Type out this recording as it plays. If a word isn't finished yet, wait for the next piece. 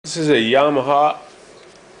This is a Yamaha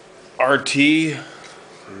RT.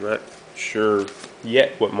 I'm not sure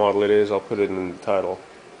yet what model it is. I'll put it in the title.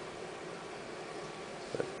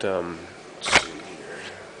 But let's see here.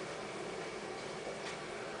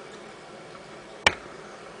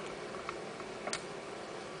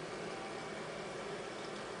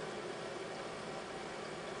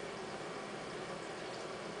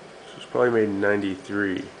 This was probably made in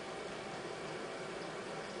 '93.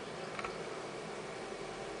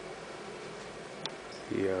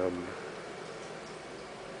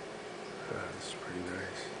 This is pretty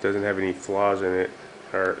nice. Doesn't have any flaws in it,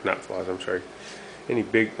 or not flaws, I'm sorry. Any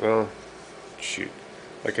big, well, shoot.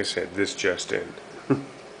 Like I said, this just in.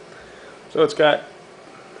 So it's got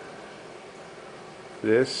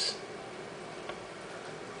this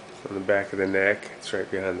on the back of the neck. It's right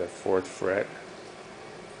behind the 4th fret.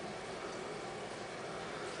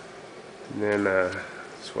 And then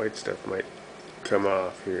this white stuff might come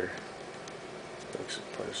off here. Looks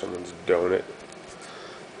like probably someone's donut.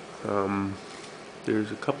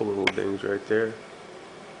 There's a couple little dings right there.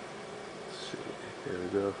 Let's see. There we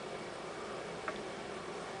go.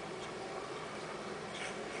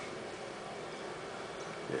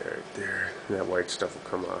 Yeah, right there. And that white stuff will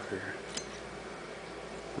come off here.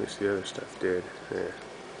 At least the other stuff did. Yeah.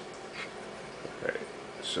 Alright,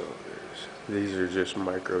 so these are just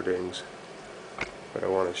micro dings. But I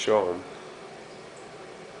want to show them.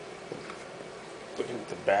 Looking at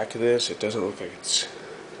the back of this, it doesn't look like it's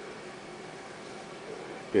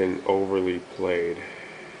been overly played.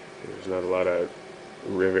 There's not a lot of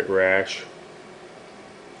rivet rash.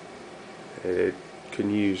 It can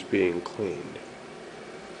use being cleaned.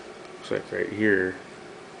 Looks like right here,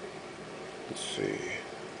 let's see,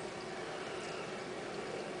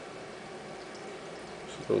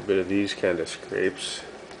 there's a little bit of these kind of scrapes.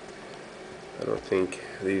 I don't think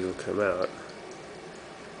these will come out.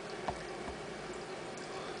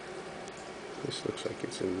 This looks like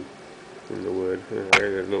it's in the wood.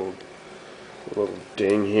 There's a little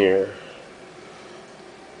ding here.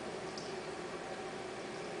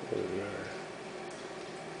 There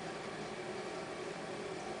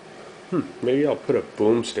we are. Maybe I'll put a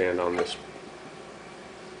boom stand on this,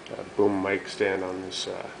 boom mic stand on this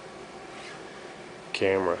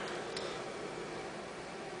camera.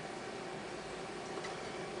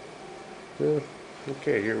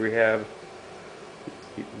 Okay, here we have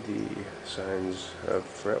the signs of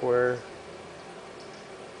fret wear.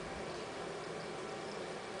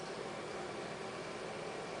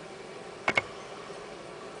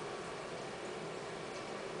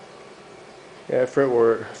 Yeah,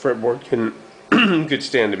 fretboard can could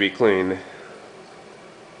stand to be cleaned.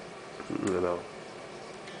 And I'll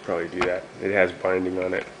probably do that. It has binding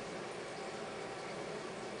on it.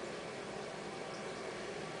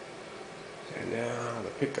 And now the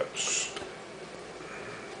pickups.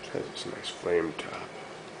 It has this nice flame top.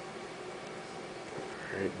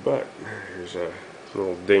 Alright, but there's a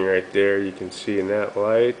little ding right there you can see in that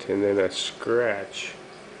light, and then a scratch.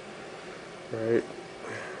 Right?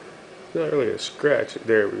 Not really a scratch.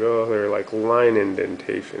 There we go. They're like line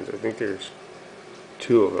indentations. I think there's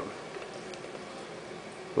 2 of them.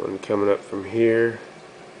 One coming up from here,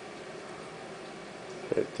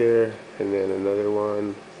 right there, and then another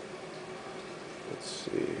one. Let's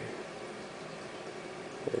see.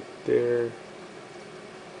 Right there.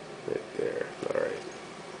 Right there. Alright.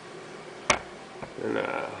 And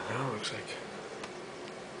that looks like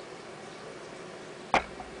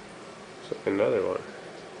another one.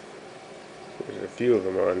 There's a few of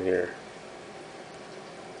them on here.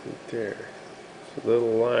 Right there. It's a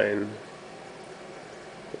little line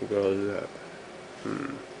that goes up.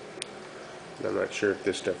 And I'm not sure if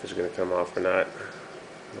this stuff is going to come off or not.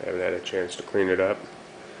 I haven't had a chance to clean it up.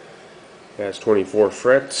 It has 24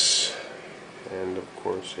 frets and of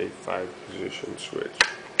course a 5-position switch.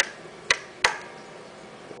 1,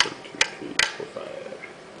 2, 3, 4, 5.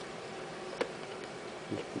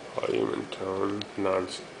 Volume and tone,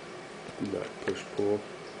 not push pull.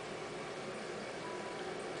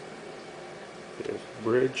 There's a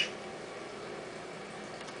bridge.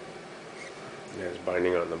 It has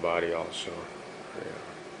binding on the body also. Yeah.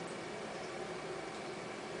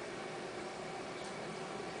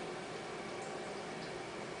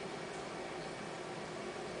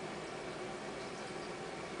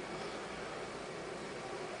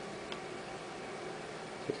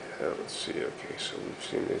 Let's see, okay, so we've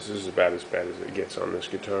seen this. This is about as bad as it gets on this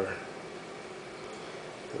guitar.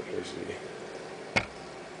 There's the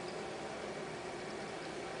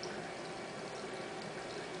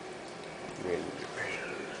made in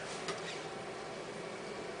Japan.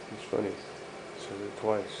 It's funny, says it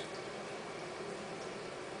twice.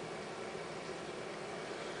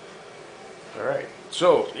 Alright,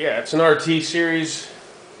 so yeah, it's an RT series.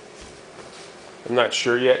 I'm not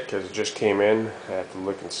sure yet because it just came in. I have to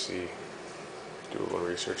look and see, do a little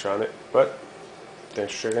research on it. But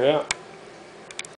thanks for checking it out.